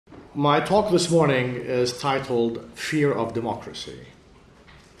My talk this morning is titled Fear of Democracy.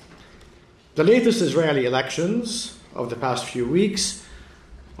 The latest Israeli elections of the past few weeks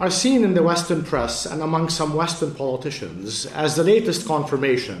are seen in the Western press and among some Western politicians as the latest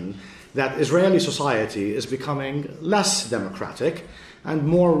confirmation that Israeli society is becoming less democratic and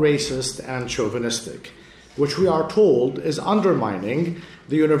more racist and chauvinistic, which we are told is undermining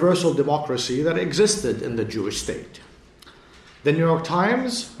the universal democracy that existed in the Jewish state. The New York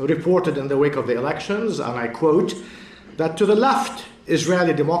Times reported in the wake of the elections, and I quote, that to the left,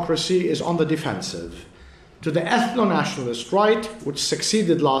 Israeli democracy is on the defensive. To the ethno-nationalist right, which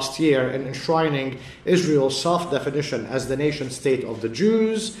succeeded last year in enshrining Israel's self-definition as the nation-state of the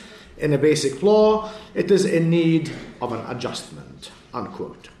Jews in a basic law, it is in need of an adjustment,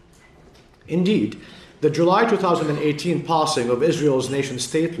 unquote. Indeed, the July 2018 passing of Israel's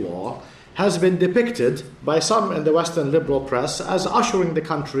nation-state law has been depicted by some in the Western liberal press as ushering the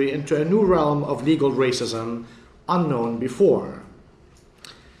country into a new realm of legal racism unknown before.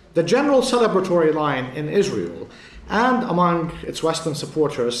 The general celebratory line in Israel and among its Western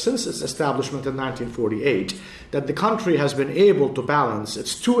supporters since its establishment in 1948 that the country has been able to balance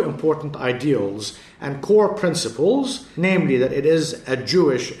its two important ideals and core principles, namely that it is a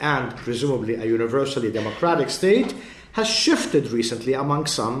Jewish and presumably a universally democratic state, has shifted recently among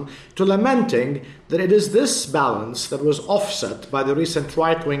some to lamenting that it is this balance that was offset by the recent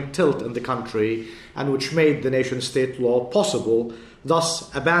right-wing tilt in the country and which made the nation-state law possible,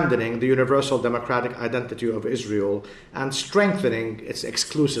 thus abandoning the universal democratic identity of Israel and strengthening its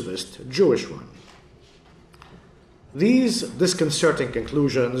exclusivist Jewish one. These disconcerting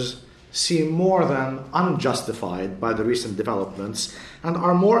conclusions seem more than unjustified by the recent developments and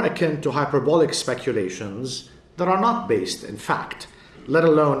are more akin to hyperbolic speculations that are not based in fact, let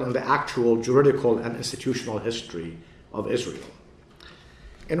alone in the actual juridical and institutional history of Israel.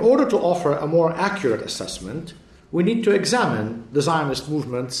 In order to offer a more accurate assessment, we need to examine the Zionist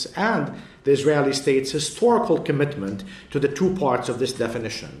movements and the Israeli state's historical commitment to the two parts of this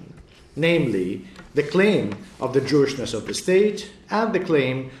definition, namely the claim of the Jewishness of the state and the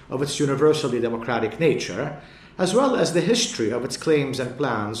claim of its universally democratic nature, as well as the history of its claims and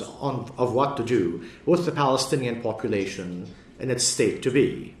plans of what to do with the Palestinian population in its state to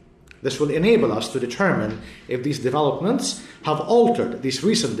be. This will enable us to determine if these recent developments have altered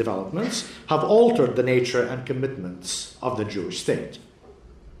the nature and commitments of the Jewish state.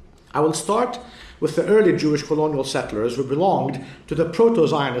 I will start with the early Jewish colonial settlers who belonged to the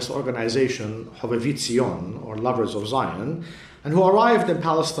proto-Zionist organization Hovevit Zion, or Lovers of Zion, and who arrived in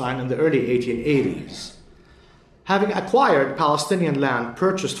Palestine in the early 1880s. Having acquired Palestinian land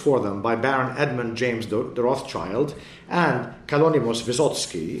purchased for them by Baron Edmund James de Rothschild and Kalonimos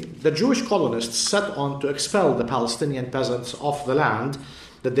Vysotsky, the Jewish colonists set on to expel the Palestinian peasants off the land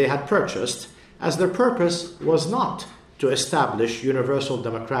that they had purchased, as their purpose was not to establish universal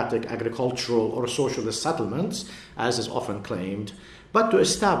democratic agricultural or socialist settlements, as is often claimed, but to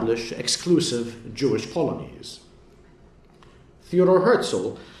establish exclusive Jewish colonies. Theodor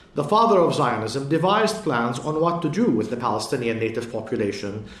Herzl, the father of Zionism, devised plans on what to do with the Palestinian native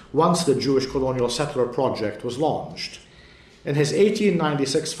population once the Jewish colonial settler project was launched. In his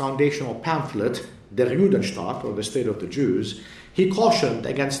 1896 foundational pamphlet, Der Judenstaat, or the State of the Jews, he cautioned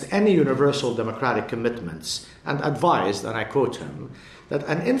against any universal democratic commitments and advised, and I quote him, that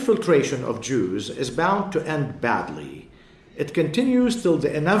an infiltration of Jews is bound to end badly. It continues till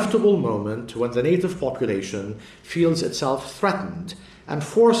the inevitable moment when the native population feels itself threatened and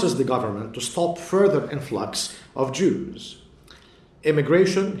forces the government to stop further influx of Jews.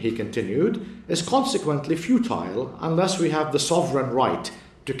 Immigration, he continued, is consequently futile unless we have the sovereign right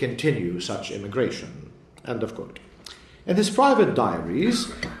to continue such immigration. End of quote. In his private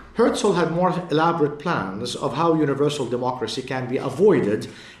diaries, Herzl had more elaborate plans of how universal democracy can be avoided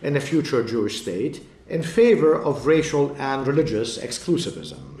in a future Jewish state in favor of racial and religious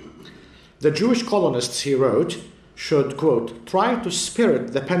exclusivism. The Jewish colonists, he wrote, should, quote, try to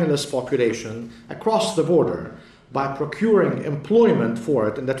spirit the penniless population across the border by procuring employment for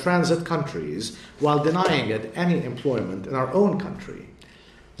it in the transit countries while denying it any employment in our own country.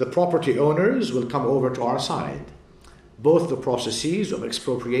 The property owners will come over to our side. Both the processes of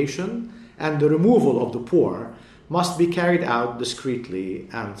expropriation and the removal of the poor must be carried out discreetly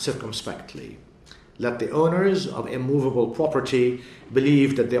and circumspectly. Let the owners of immovable property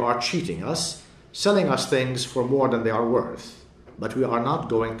believe that they are cheating us, selling us things for more than they are worth, but we are not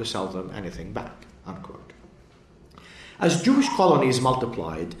going to sell them anything back, unquote. As Jewish colonies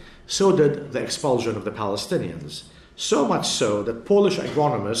multiplied, so did the expulsion of the Palestinians. so much so that Polish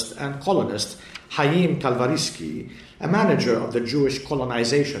agronomist and colonist Chaim Kalwaryski, a manager of the Jewish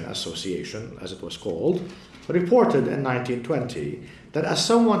Colonization Association, as it was called, reported in 1920 that as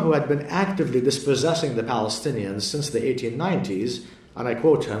someone who had been actively dispossessing the Palestinians since the 1890s, and I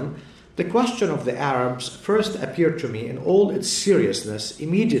quote him, "The question of the Arabs first appeared to me in all its seriousness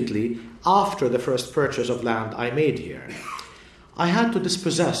immediately after the first purchase of land I made here. I had to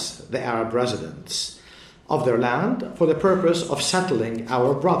dispossess the Arab residents of their land for the purpose of settling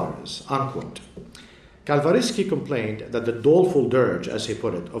our brothers," unquote. Kalwaryski complained that the doleful dirge, as he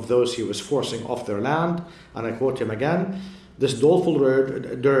put it, of those he was forcing off their land, and I quote him again, "This doleful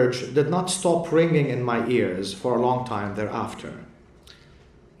dirge did not stop ringing in my ears for a long time thereafter."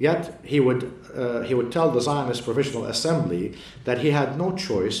 Yet he would tell the Zionist Provisional Assembly that he had no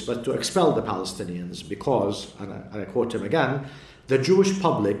choice but to expel the Palestinians because, and I quote him again, "the Jewish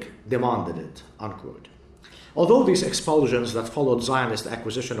public demanded it," unquote. Although these expulsions that followed Zionist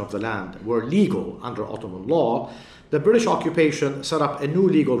acquisition of the land were legal under Ottoman law, the British occupation set up a new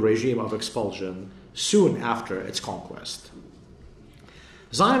legal regime of expulsion soon after its conquest.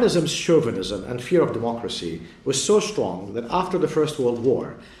 Zionism's chauvinism and fear of democracy was so strong that after the First World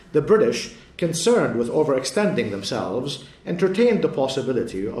War, the British, concerned with overextending themselves, entertained the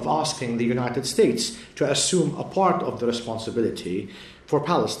possibility of asking the United States to assume a part of the responsibility for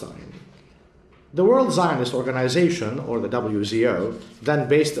Palestine. The World Zionist Organization, or the WZO, then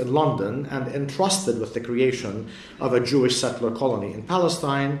based in London and entrusted with the creation of a Jewish settler colony in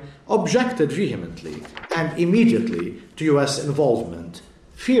Palestine, objected vehemently and immediately to US involvement,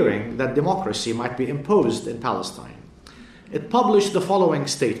 fearing that democracy might be imposed in Palestine. It published the following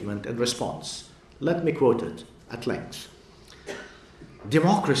statement in response. Let me quote it at length.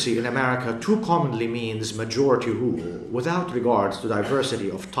 "Democracy in America too commonly means majority rule without regard to diversity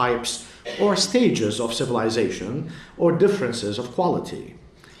of types or stages of civilization or differences of quality.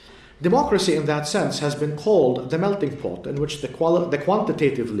 Democracy in that sense has been called the melting pot in which the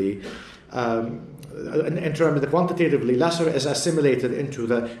quantitatively lesser is assimilated into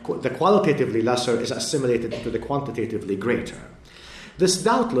the qualitatively lesser is assimilated into the quantitatively greater. This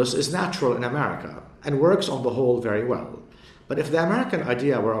doubtless is natural in America and works on the whole very well. But if the American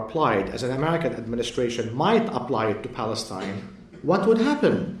idea were applied as an American administration might apply it to Palestine, what would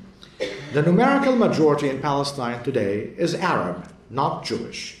happen? The numerical majority in Palestine today is Arab, not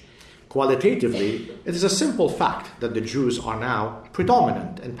Jewish. Qualitatively, it is a simple fact that the Jews are now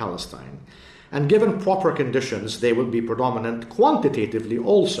predominant in Palestine. And given proper conditions, they will be predominant quantitatively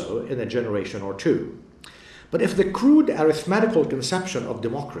also in a generation or two. But if the crude arithmetical conception of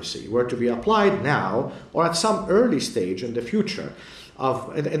democracy were to be applied now or at some early stage in the future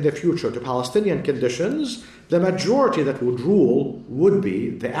to Palestinian conditions, the majority that would rule would be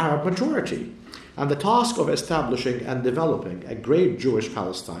the Arab majority. And the task of establishing and developing a great Jewish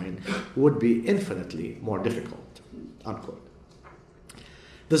Palestine would be infinitely more difficult." Unquote.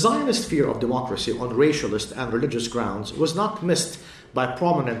 The Zionist fear of democracy on racialist and religious grounds was not missed by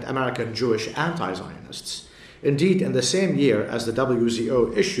prominent American Jewish anti-Zionists. Indeed, in the same year as the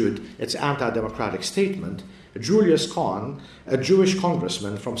WZO issued its anti-democratic statement, Julius Kahn, a Jewish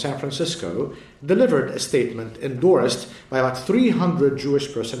congressman from San Francisco, delivered a statement endorsed by about 300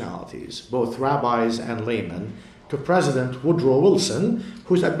 Jewish personalities, both rabbis and laymen, to President Woodrow Wilson,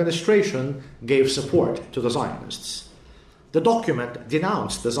 whose administration gave support to the Zionists. The document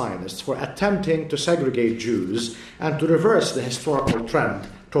denounced the Zionists for attempting to segregate Jews and to reverse the historical trend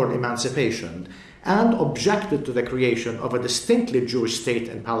toward emancipation, and objected to the creation of a distinctly Jewish state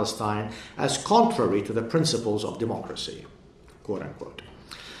in Palestine as contrary to the principles of democracy, quote unquote.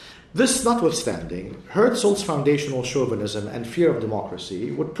 This notwithstanding, Herzl's foundational chauvinism and fear of democracy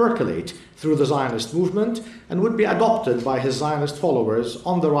would percolate through the Zionist movement and would be adopted by his Zionist followers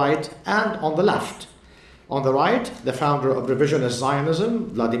on the right and on the left. On the right, the founder of revisionist Zionism,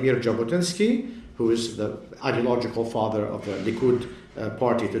 Vladimir Jabotinsky, who is the ideological father of the Likud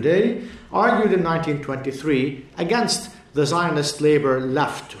party today, argued in 1923 against the Zionist labor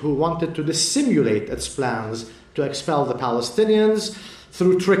left, who wanted to dissimulate its plans to expel the Palestinians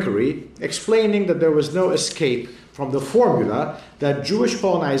through trickery, explaining that there was no escape from the formula that Jewish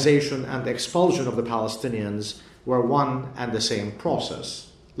colonization and expulsion of the Palestinians were one and the same process.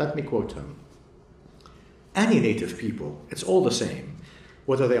 Let me quote him. "Any native people, it's all the same,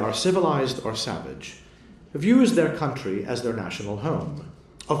 whether they are civilized or savage, views their country as their national home,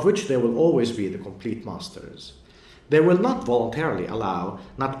 of which they will always be the complete masters. They will not voluntarily allow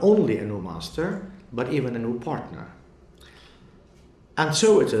not only a new master, but even a new partner. And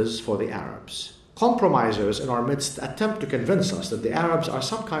so it is for the Arabs. compromisers in our midst attempt to convince us that the Arabs are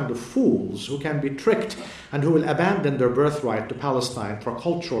some kind of fools who can be tricked and who will abandon their birthright to Palestine for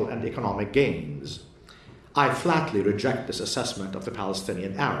cultural and economic gains. I flatly reject this assessment of the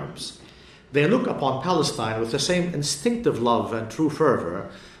Palestinian Arabs. They look upon Palestine with the same instinctive love and true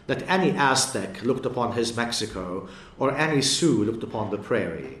fervor that any Aztec looked upon his Mexico or any Sioux looked upon the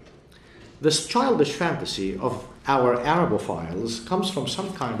prairie. This childish fantasy of our Arabophiles comes from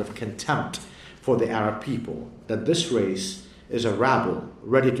some kind of contempt for the Arab people, that this race is a rabble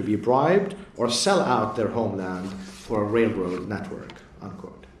ready to be bribed or sell out their homeland for a railroad network,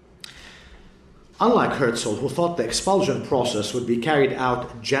 unquote. Unlike Herzl, who thought the expulsion process would be carried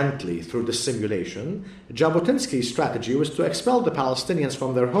out gently through dissimulation, Jabotinsky's strategy was to expel the Palestinians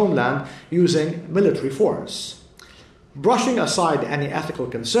from their homeland using military force. Brushing aside any ethical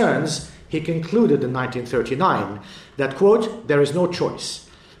concerns, he concluded in 1939 that, quote, there is no choice.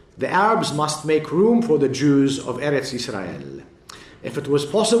 The Arabs must make room for the Jews of Eretz Israel. If it was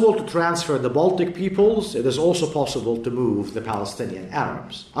possible to transfer the Baltic peoples, it is also possible to move the Palestinian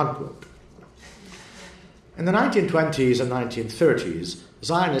Arabs, unquote. In the 1920s and 1930s,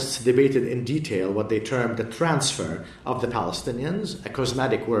 Zionists debated in detail what they termed the transfer of the Palestinians, a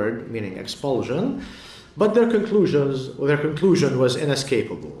cosmetic word meaning expulsion, but their conclusion was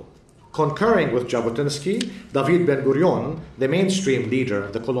inescapable. Concurring with Jabotinsky, David Ben-Gurion, the mainstream leader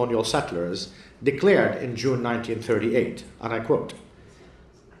of the colonial settlers, declared in June 1938, and I quote,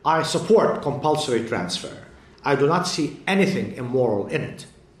 I support compulsory transfer. I do not see anything immoral in it,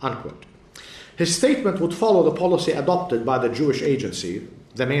 unquote. His statement would follow the policy adopted by the Jewish Agency,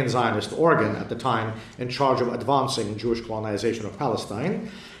 the main Zionist organ at the time in charge of advancing Jewish colonization of Palestine,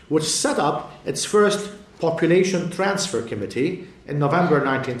 which set up its first Population Transfer Committee in November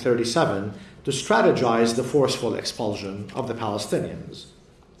 1937 to strategize the forceful expulsion of the Palestinians.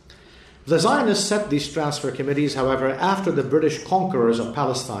 The Zionists set these transfer committees, however, after the British conquerors of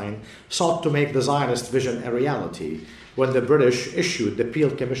Palestine sought to make the Zionist vision a reality, when the British issued the Peel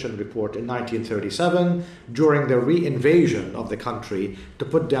Commission report in 1937 during the re-invasion of the country to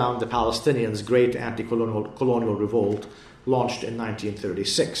put down the Palestinians' great anti-colonial revolt launched in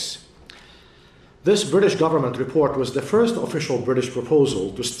 1936. This British government report was the first official British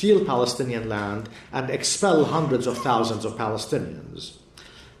proposal to steal Palestinian land and expel hundreds of thousands of Palestinians.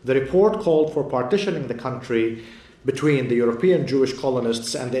 The report called for partitioning the country between the European Jewish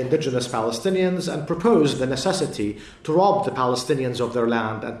colonists and the indigenous Palestinians and proposed the necessity to rob the Palestinians of their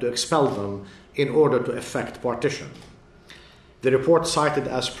land and to expel them in order to effect partition. The report cited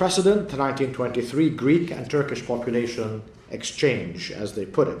as precedent the 1923 Greek and Turkish population exchange, as they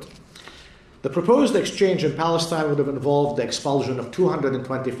put it. The proposed exchange in Palestine would have involved the expulsion of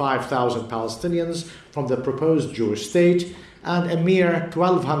 225,000 Palestinians from the proposed Jewish state and a mere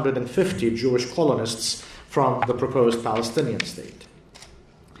 1,250 Jewish colonists from the proposed Palestinian state.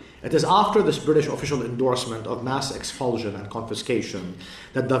 It is after this British official endorsement of mass expulsion and confiscation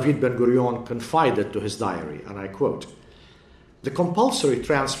that David Ben-Gurion confided to his diary, and I quote, the compulsory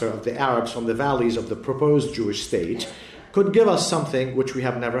transfer of the Arabs from the valleys of the proposed Jewish state could give us something which we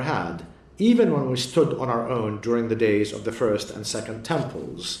have never had, even when we stood on our own during the days of the First and Second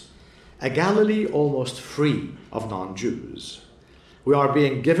Temples, a Galilee almost free of non-Jews. We are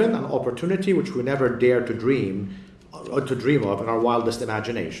being given an opportunity which we never dared to dream of in our wildest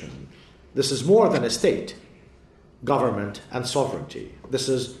imagination. This is more than a state, government, and sovereignty. This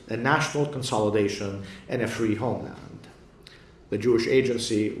is a national consolidation in a free homeland. The Jewish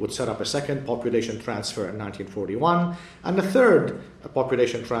Agency would set up a second population transfer in 1941 and a third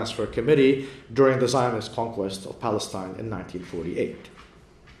population transfer committee during the Zionist conquest of Palestine in 1948.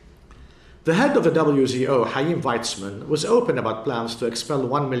 The head of the WZO, Chaim Weizmann, was open about plans to expel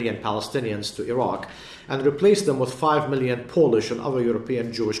 1 million Palestinians to Iraq and replace them with 5 million Polish and other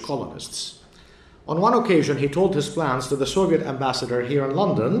European Jewish colonists. On one occasion, he told his plans to the Soviet ambassador here in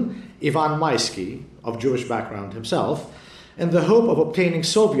London, Ivan Maisky, of Jewish background himself, in the hope of obtaining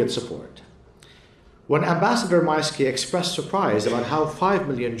Soviet support. When Ambassador Maisky expressed surprise about how 5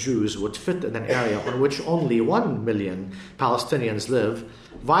 million Jews would fit in an area on which only 1 million Palestinians live,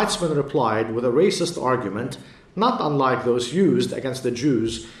 Weizmann replied with a racist argument not unlike those used against the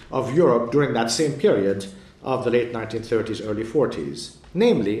Jews of Europe during that same period of the late 1930s, early 40s.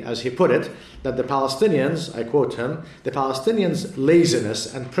 Namely, as he put it, that the Palestinians, I quote him, the Palestinians'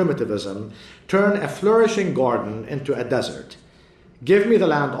 laziness and primitivism turn a flourishing garden into a desert. Give me the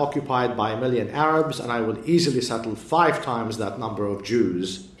land occupied by 1 million Arabs and I will easily settle 5 times that number of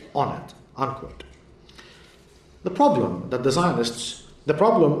Jews on it, unquote. The problem that the Zionists The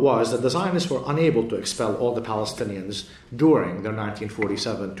problem was that the Zionists were unable to expel all the Palestinians during their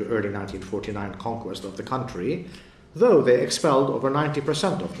 1947 to early 1949 conquest of the country, though they expelled over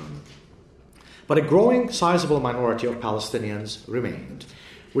 90% of them. But a growing, sizable minority of Palestinians remained,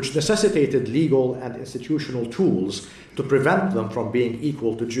 which necessitated legal and institutional tools to prevent them from being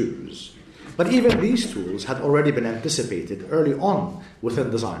equal to Jews. But even these tools had already been anticipated early on within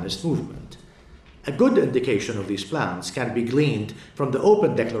the Zionist movement. A good indication of these plans can be gleaned from the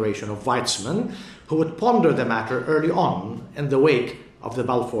open declaration of Weizmann, who would ponder the matter early on in the wake of the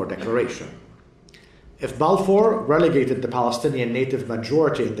Balfour Declaration. If Balfour relegated the Palestinian native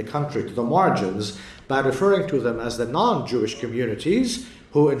majority in the country to the margins by referring to them as the non-Jewish communities,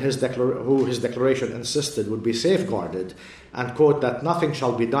 who his declaration insisted would be safeguarded, and quote, that nothing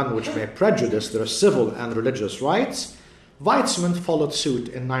shall be done which may prejudice their civil and religious rights, Weizmann followed suit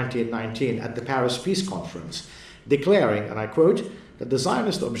in 1919 at the Paris Peace Conference, declaring, and I quote, that the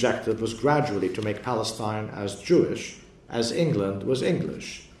Zionist objective was gradually to make Palestine as Jewish as England was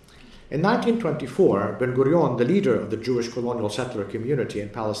English. In 1924, Ben-Gurion, the leader of the Jewish colonial settler community in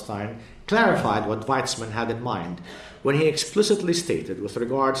Palestine, clarified what Weizmann had in mind when he explicitly stated with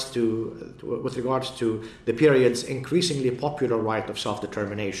regards to the period's increasingly popular right of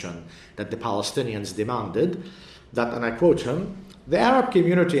self-determination that the Palestinians demanded, that, and I quote him, the Arab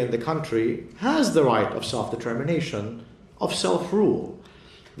community in the country has the right of self-determination, of self-rule.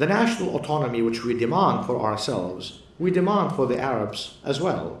 The national autonomy which we demand for ourselves, we demand for the Arabs as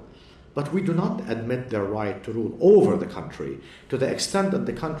well. But we do not admit their right to rule over the country to the extent that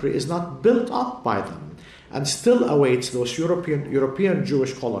the country is not built up by them and still awaits those European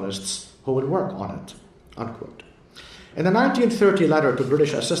Jewish colonists who will work on it, unquote. In a 1930 letter to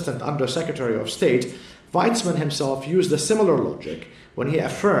British Assistant Under-Secretary of State, Weizmann himself used a similar logic when he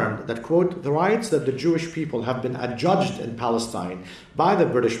affirmed that, quote, the rights that the Jewish people have been adjudged in Palestine by the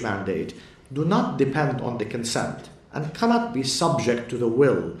British mandate do not depend on the consent and cannot be subject to the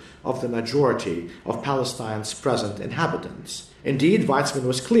will of the majority of Palestine's present inhabitants. Indeed, Weizmann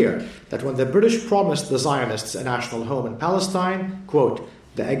was clear that when the British promised the Zionists a national home in Palestine, quote,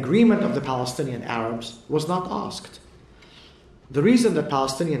 the agreement of the Palestinian Arabs was not asked. The reason that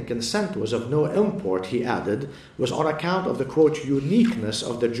Palestinian consent was of no import, he added, was on account of the, quote, uniqueness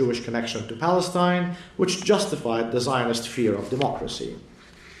of the Jewish connection to Palestine, which justified the Zionist fear of democracy.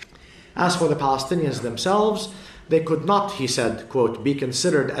 As for the Palestinians themselves, they could not, he said, quote, be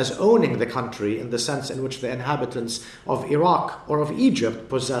considered as owning the country in the sense in which the inhabitants of Iraq or of Egypt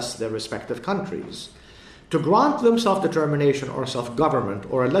possess their respective countries. To grant them self-determination or self-government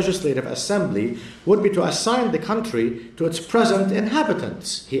or a legislative assembly would be to assign the country to its present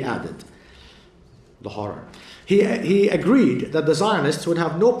inhabitants, he added. The horror. He agreed that the Zionists would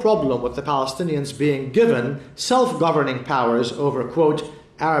have no problem with the Palestinians being given self-governing powers over, quote,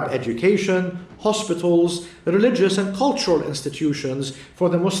 Arab education, hospitals, religious and cultural institutions for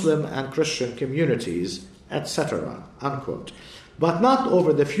the Muslim and Christian communities, etc., unquote. But not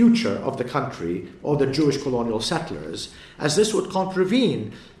over the future of the country or the Jewish colonial settlers, as this would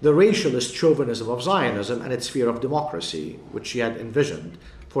contravene the racialist chauvinism of Zionism and its fear of democracy, which he had envisioned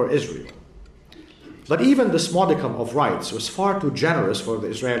for Israel. But even this modicum of rights was far too generous for the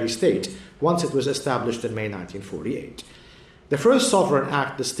Israeli state once it was established in May 1948. The first sovereign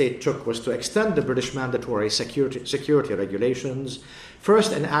act the state took was to extend the British mandatory security regulations,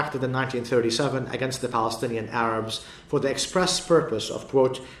 first enacted in 1937 against the Palestinian Arabs for the express purpose of,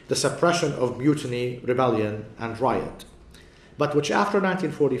 quote, the suppression of mutiny, rebellion, and riot, but which after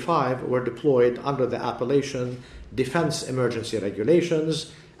 1945 were deployed under the appellation Defense Emergency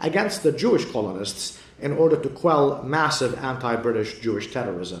Regulations against the Jewish colonists in order to quell massive anti-British Jewish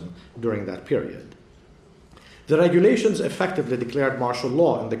terrorism during that period. The regulations effectively declared martial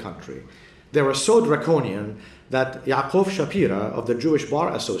law in the country. They were so draconian that Yaakov Shapira of the Jewish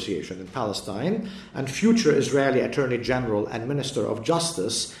Bar Association in Palestine and future Israeli Attorney General and Minister of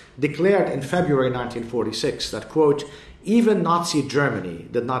Justice declared in February 1946 that, quote, even Nazi Germany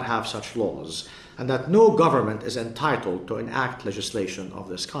did not have such laws and that no government is entitled to enact legislation of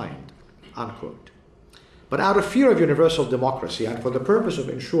this kind, unquote. But out of fear of universal democracy and for the purpose of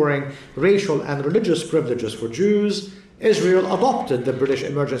ensuring racial and religious privileges for Jews, Israel adopted the British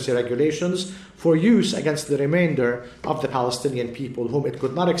emergency regulations for use against the remainder of the Palestinian people whom it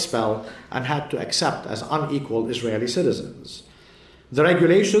could not expel and had to accept as unequal Israeli citizens. The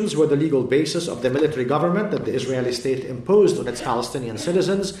regulations were the legal basis of the military government that the Israeli state imposed on its Palestinian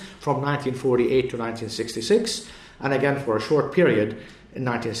citizens from 1948 to 1966, and again for a short period in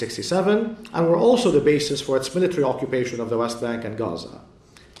 1967, and were also the basis for its military occupation of the West Bank and Gaza.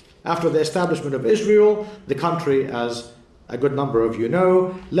 After the establishment of Israel, the country as a good number of you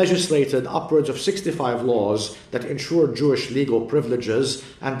know, legislated upwards of 65 laws that ensure Jewish legal privileges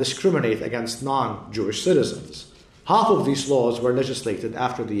and discriminate against non-Jewish citizens. Half of these laws were legislated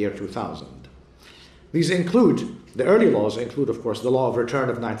after the year 2000. The early laws include, of course, the Law of Return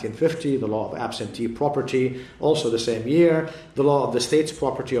of 1950, the Law of Absentee Property, also the same year, the Law of the State's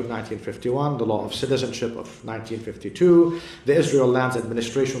Property of 1951, the Law of Citizenship of 1952, the Israel Lands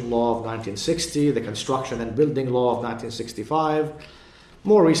Administration Law of 1960, the Construction and Building Law of 1965.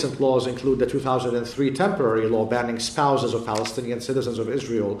 More recent laws include the 2003 temporary law banning spouses of Palestinian citizens of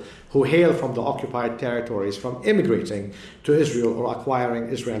Israel who hail from the occupied territories from immigrating to Israel or acquiring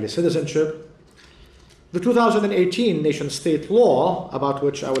Israeli citizenship. The 2018 nation-state law, about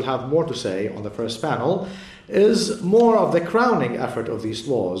which I will have more to say on the first panel, is more of the crowning effort of these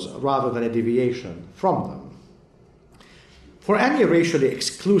laws rather than a deviation from them. For any racially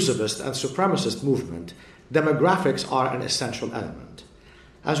exclusivist and supremacist movement, demographics are an essential element.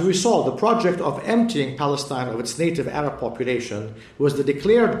 As we saw, the project of emptying Palestine of its native Arab population was the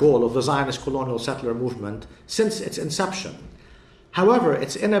declared goal of the Zionist colonial settler movement since its inception. However,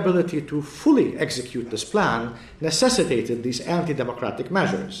 its inability to fully execute this plan necessitated these anti-democratic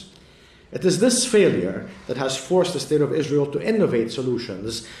measures. It is this failure that has forced the State of Israel to innovate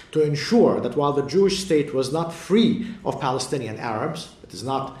solutions to ensure that while the Jewish state was not free of Palestinian Arabs, it is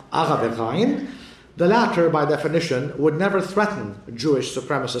not Arab Ghain, the latter, by definition, would never threaten Jewish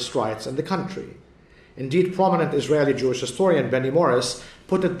supremacist rights in the country. Indeed, prominent Israeli Jewish historian Benny Morris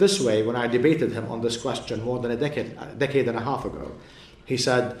put it this way when I debated him on this question more than a decade and a half ago. He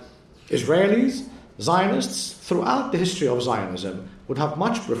said, Israelis, Zionists, throughout the history of Zionism, would have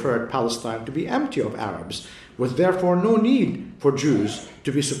much preferred Palestine to be empty of Arabs, with therefore no need for Jews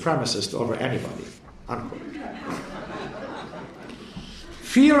to be supremacist over anybody. Unquote.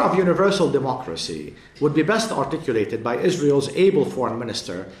 Fear of universal democracy would be best articulated by Israel's able foreign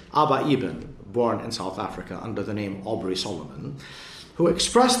minister, Abba Eban, born in South Africa under the name Aubrey Solomon, who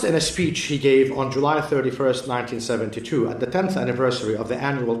expressed in a speech he gave on July 31st, 1972, at the 10th anniversary of the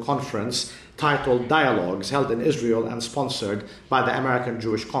annual conference titled Dialogues, held in Israel and sponsored by the American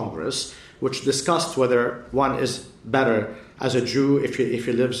Jewish Congress, which discussed whether one is better as a Jew if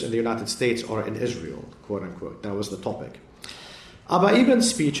he lives in the United States or in Israel, quote unquote. That was the topic. Abba Eban's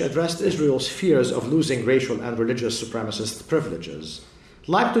speech addressed Israel's fears of losing racial and religious supremacist privileges.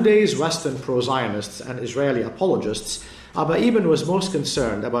 Like today's Western pro-Zionists and Israeli apologists, Abba Eban was most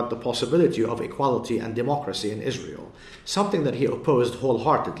concerned about the possibility of equality and democracy in Israel, something that he opposed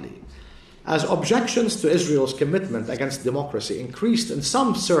wholeheartedly. As objections to Israel's commitment against democracy increased in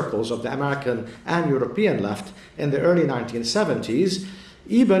some circles of the American and European left in the early 1970s,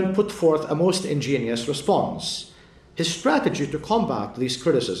 Eban put forth a most ingenious response. His strategy to combat these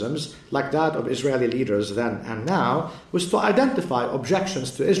criticisms, like that of Israeli leaders then and now, was to identify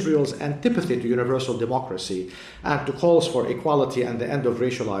objections to Israel's antipathy to universal democracy and to calls for equality and the end of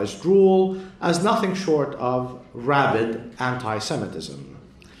racialized rule as nothing short of rabid anti-Semitism.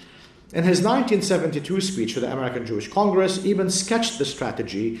 In his 1972 speech to the American Jewish Congress, Eban sketched the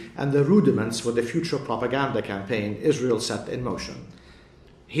strategy and the rudiments for the future propaganda campaign Israel set in motion.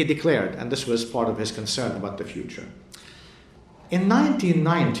 He declared, and this was part of his concern about the future. In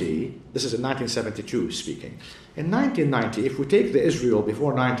 1990, this is in 1972 speaking, in 1990, if we take the Israel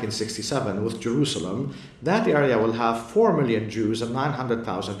before 1967 with Jerusalem, that area will have 4 million Jews and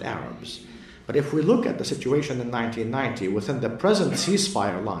 900,000 Arabs. But if we look at the situation in 1990 within the present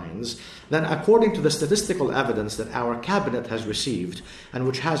ceasefire lines, then according to the statistical evidence that our cabinet has received, and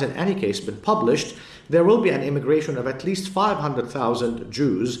which has in any case been published, there will be an immigration of at least 500,000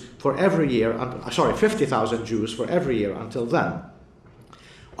 Jews for every year, 50,000 Jews for every year until then.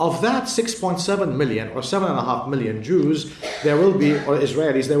 Of that 6.7 million or 7.5 million Jews, or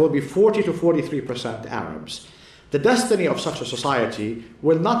Israelis, there will be 40 to 43% Arabs. The destiny of such a society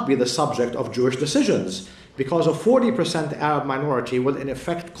will not be the subject of Jewish decisions, because a 40% Arab minority will in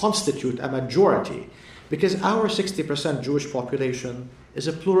effect constitute a majority, because our 60% Jewish population is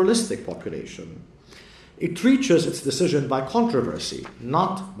a pluralistic population. It reaches its decision by controversy,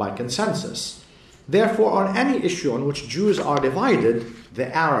 not by consensus. Therefore, on any issue on which Jews are divided,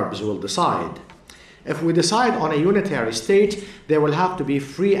 the Arabs will decide. If we decide on a unitary state, there will have to be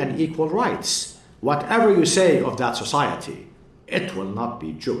free and equal rights. Whatever you say of that society, it will not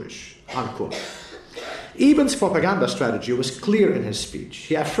be Jewish, unquote. Eban's propaganda strategy was clear in his speech.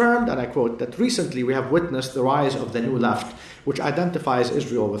 He affirmed, and I quote, that recently we have witnessed the rise of the new left, which identifies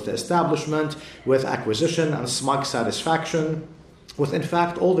Israel with the establishment, with acquisition and smug satisfaction, with in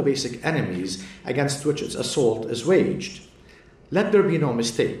fact all the basic enemies against which its assault is waged. Let there be no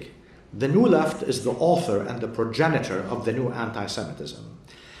mistake. The New Left is the author and the progenitor of the new anti-Semitism.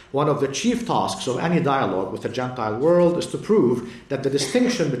 One of the chief tasks of any dialogue with the Gentile world is to prove that the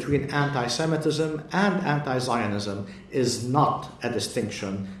distinction between anti-Semitism and anti-Zionism is not a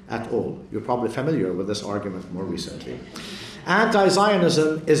distinction at all. You're probably familiar with this argument more recently.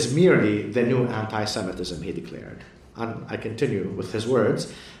 Anti-Zionism is merely the new anti-Semitism, he declared. And I continue with his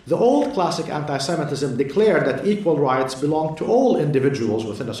words. The old classic anti-Semitism declared that equal rights belong to all individuals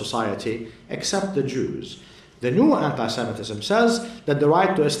within a society except the Jews. The new anti-Semitism says that the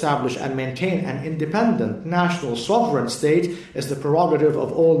right to establish and maintain an independent national sovereign state is the prerogative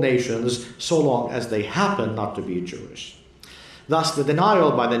of all nations so long as they happen not to be Jewish. Thus, the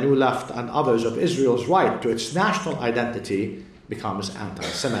denial by the New Left and others of Israel's right to its national identity becomes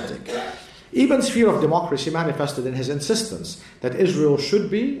anti-Semitic. Eben's fear of democracy manifested in his insistence that Israel should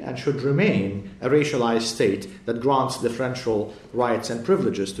be and should remain a racialized state that grants differential rights and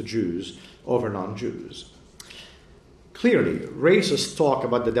privileges to Jews over non-Jews. Clearly, racist talk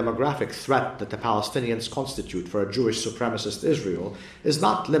about the demographic threat that the Palestinians constitute for a Jewish supremacist Israel is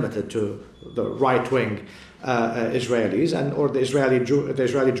not limited to the right-wing Israelis or the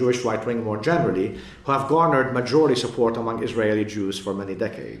Israeli Jewish right wing more generally, who have garnered majority support among Israeli Jews for many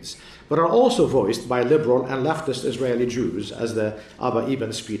decades, but are also voiced by liberal and leftist Israeli Jews, as the Abba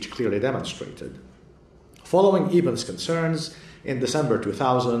Eban speech clearly demonstrated. Following Eban's concerns, in December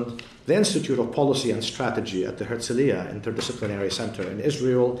 2000, the Institute of Policy and Strategy at the Herzliya Interdisciplinary Center in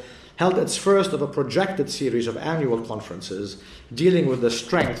Israel held its first of a projected series of annual conferences dealing with the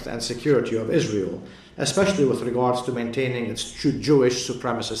strength and security of Israel, especially with regards to maintaining its Jewish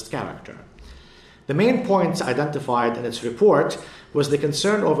supremacist character. The main points identified in its report was the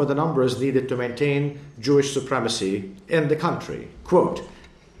concern over the numbers needed to maintain Jewish supremacy in the country. Quote,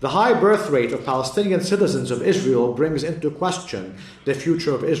 "The high birth rate of Palestinian citizens of Israel brings into question the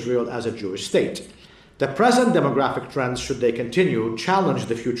future of Israel as a Jewish state. The present demographic trends, should they continue, challenge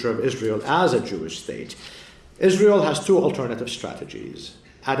the future of Israel as a Jewish state. Israel has two alternative strategies: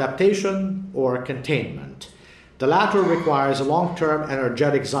 adaptation or containment. The latter requires a long-term,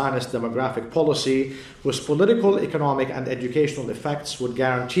 energetic Zionist demographic policy whose political, economic, and educational effects would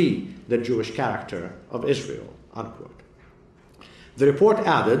guarantee the Jewish character of Israel." Unquote. The report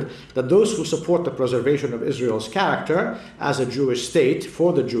added that those who support the preservation of Israel's character as a Jewish state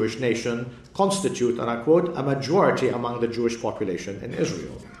for the Jewish nation constitute, and I quote, "a majority among the Jewish population in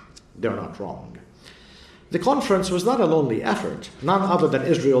Israel." They're not wrong. The conference was not a lonely effort. None other than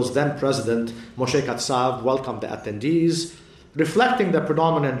Israel's then president, Moshe Katsav, welcomed the attendees. Reflecting the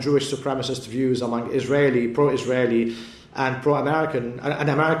predominant Jewish supremacist views among Israeli, pro-Israeli, and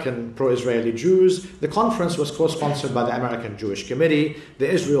American pro-Israeli Jews, the conference was co-sponsored by the American Jewish Committee,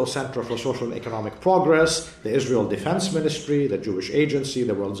 the Israel Center for Social and Economic Progress, the Israel Defense Ministry, the Jewish Agency,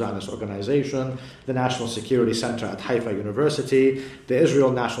 the World Zionist Organization, the National Security Center at Haifa University, the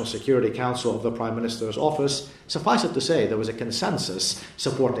Israel National Security Council of the Prime Minister's Office. Suffice it to say, there was a consensus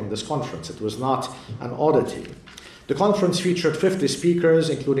supporting this conference. It was not an oddity. The conference featured 50 speakers,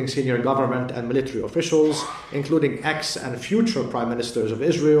 including senior government and military officials, including ex and future prime ministers of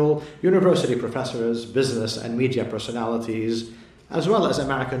Israel, university professors, business and media personalities, as well as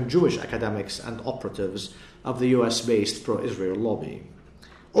American Jewish academics and operatives of the US-based pro-Israel lobby.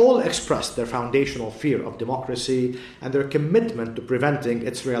 All expressed their foundational fear of democracy and their commitment to preventing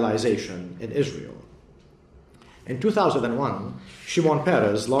its realization in Israel. In 2001, Shimon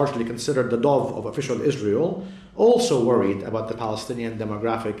Peres, largely considered the dove of official Israel, also worried about the Palestinian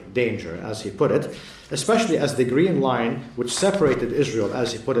demographic danger, as he put it, especially as the green line, which separated Israel,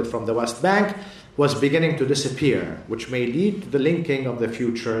 as he put it, from the West Bank, was beginning to disappear, which may lead to the linking of the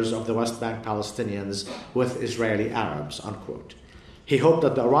futures of the West Bank Palestinians with Israeli Arabs, unquote. He hoped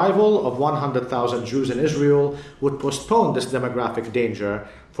that the arrival of 100,000 Jews in Israel would postpone this demographic danger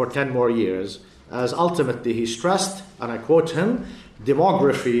for 10 more years, as ultimately he stressed, and I quote him,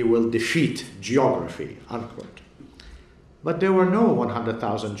 "demography will defeat geography," unquote. But there were no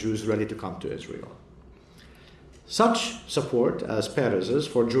 100,000 Jews ready to come to Israel. Such support as Peres's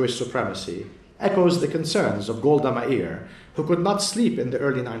for Jewish supremacy echoes the concerns of Golda Meir, who could not sleep in the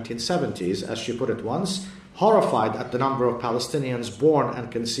early 1970s, as she put it once, horrified at the number of Palestinians born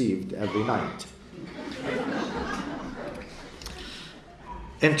and conceived every night.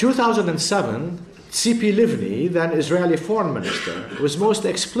 In 2007, Tzipi Livni, then Israeli foreign minister, was most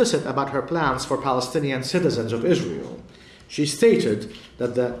explicit about her plans for Palestinian citizens of Israel. She stated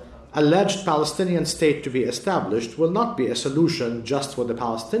that the alleged Palestinian state to be established will not be a solution just for the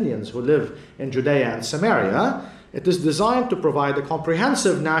Palestinians who live in Judea and Samaria. It is designed to provide a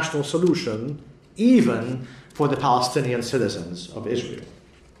comprehensive national solution even for the Palestinian citizens of Israel.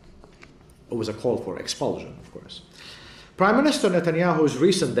 It was a call for expulsion, of course. Prime Minister Netanyahu's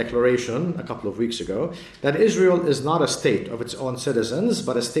recent declaration a couple of weeks ago that Israel is not a state of its own citizens,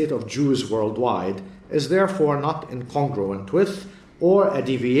 but a state of Jews worldwide, is therefore not incongruent with or a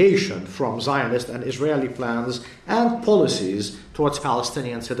deviation from Zionist and Israeli plans and policies towards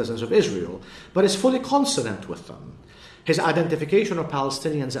Palestinian citizens of Israel, but is fully consonant with them. His identification of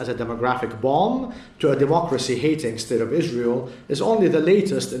Palestinians as a demographic bomb to a democracy-hating state of Israel is only the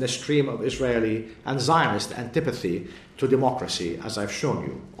latest in a stream of Israeli and Zionist antipathy to democracy, as I've shown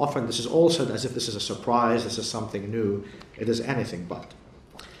you. Often this is all said as if this is a surprise, this is something new. It is anything but.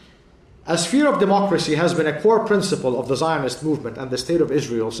 As fear of democracy has been a core principle of the Zionist movement and the State of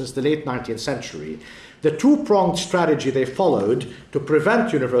Israel since the late 19th century, the two-pronged strategy they followed to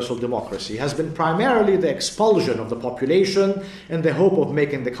prevent universal democracy has been primarily the expulsion of the population in the hope of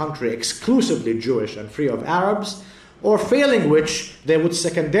making the country exclusively Jewish and free of Arabs, or failing which they would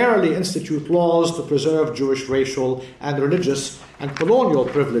secondarily institute laws to preserve Jewish racial and religious and colonial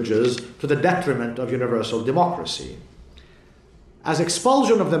privileges to the detriment of universal democracy. As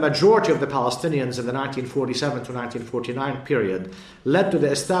expulsion of the majority of the Palestinians in the 1947 to 1949 period led to the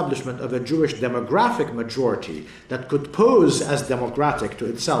establishment of a Jewish demographic majority that could pose as democratic to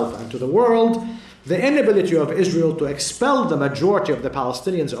itself and to the world, the inability of Israel to expel the majority of the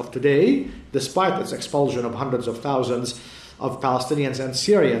Palestinians of today, despite its expulsion of hundreds of thousands of Palestinians and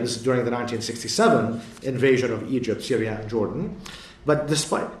Syrians during the 1967 invasion of Egypt, Syria, and Jordan, but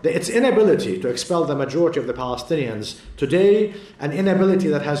despite its inability to expel the majority of the Palestinians today, an inability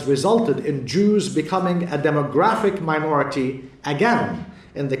that has resulted in Jews becoming a demographic minority again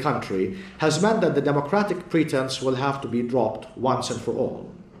in the country, has meant that the democratic pretense will have to be dropped once and for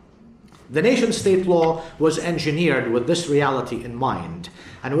all. The nation-state law was engineered with this reality in mind,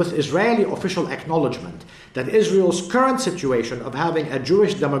 and with Israeli official acknowledgement that Israel's current situation of having a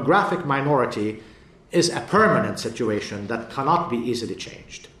Jewish demographic minority is a permanent situation that cannot be easily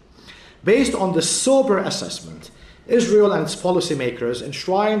changed. Based on this sober assessment, Israel and its policymakers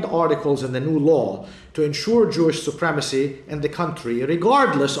enshrined articles in the new law to ensure Jewish supremacy in the country,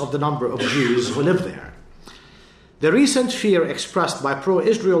 regardless of the number of Jews who live there. The recent fear expressed by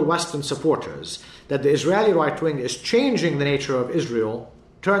pro-Israel Western supporters that the Israeli right wing is changing the nature of Israel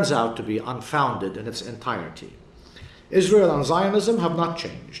turns out to be unfounded in its entirety. Israel and Zionism have not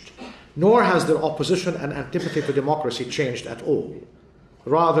changed, nor has their opposition and antipathy to democracy changed at all.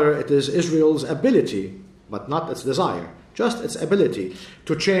 Rather, it is Israel's ability, but not its desire, just its ability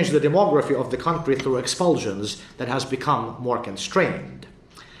to change the demography of the country through expulsions that has become more constrained.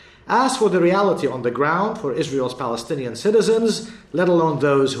 As for the reality on the ground for Israel's Palestinian citizens, let alone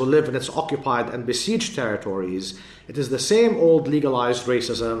those who live in its occupied and besieged territories, it is the same old legalized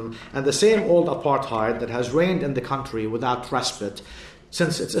racism and the same old apartheid that has reigned in the country without respite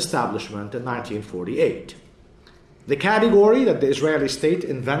since its establishment in 1948. The category that the Israeli state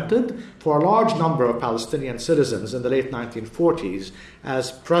invented for a large number of Palestinian citizens in the late 1940s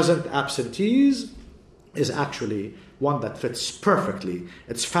as present absentees is actually one that fits perfectly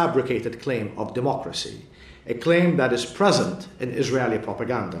its fabricated claim of democracy, a claim that is present in Israeli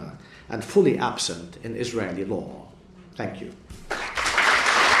propaganda and fully absent in Israeli law. Thank you.